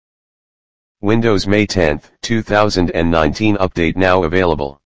Windows May 10, 2019 update now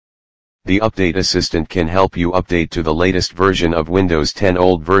available. The Update Assistant can help you update to the latest version of Windows 10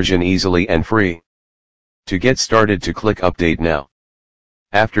 old version easily and free. To get started, to click Update Now.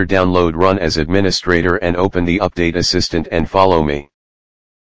 After download, run as administrator and open the Update Assistant and follow me.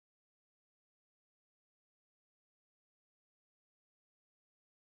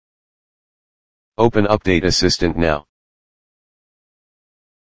 Open Update Assistant now.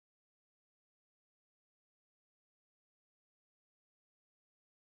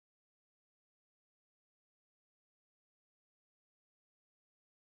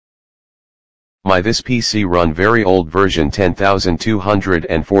 This PC run very old version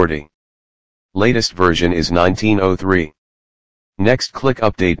 10240. Latest version is 1903. Next, click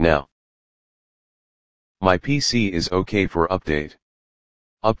Update Now. My PC is okay for update.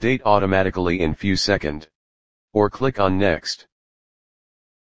 Update automatically in few seconds. Or click on Next.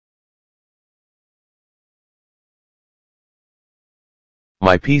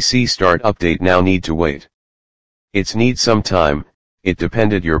 My PC start update now, need to wait. It's need some time. It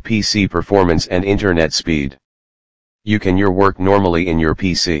depended your PC performance and internet speed. You can your work normally in your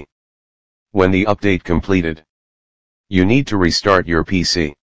PC. When the update completed, you need to restart your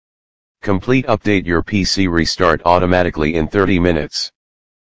PC. Complete update your PC restart automatically in 30 minutes.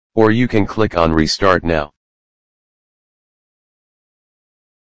 Or you can click on Restart Now.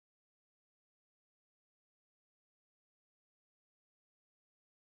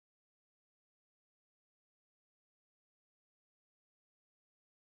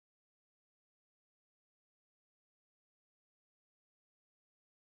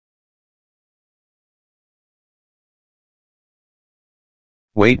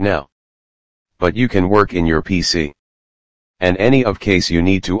 Wait now. But you can work in your PC. And any of case you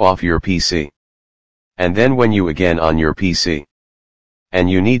need to off your PC. And then when you again on your PC. And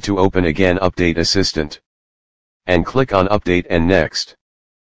you need to open again Update Assistant. And click on Update and Next.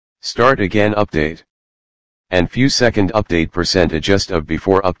 Start again update. And few second update % adjust of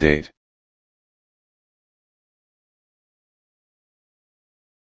before update.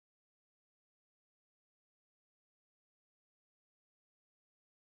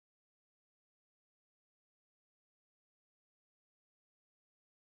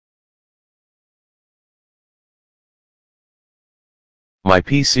 My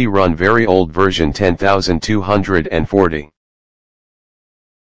PC run very old version 10240.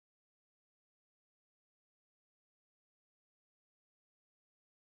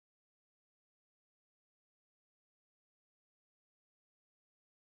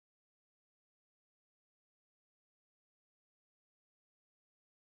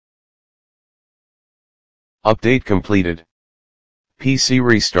 Update completed. PC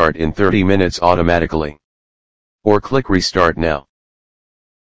restart in 30 minutes automatically. Or click Restart Now.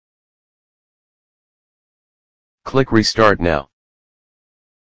 Click Restart Now.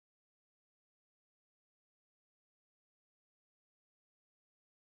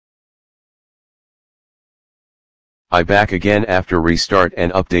 I back again after restart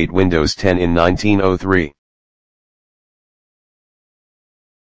and update Windows 10 in 1903.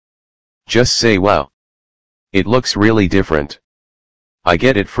 Just say wow. It looks really different. I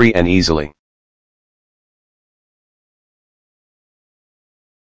get it free and easily.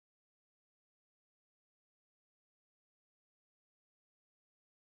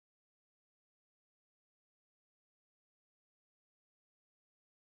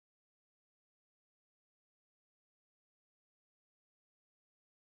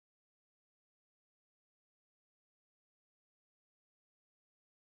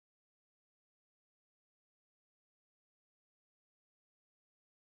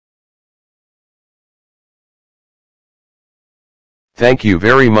 Thank you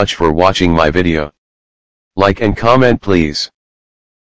very much for watching my video. Like and comment please.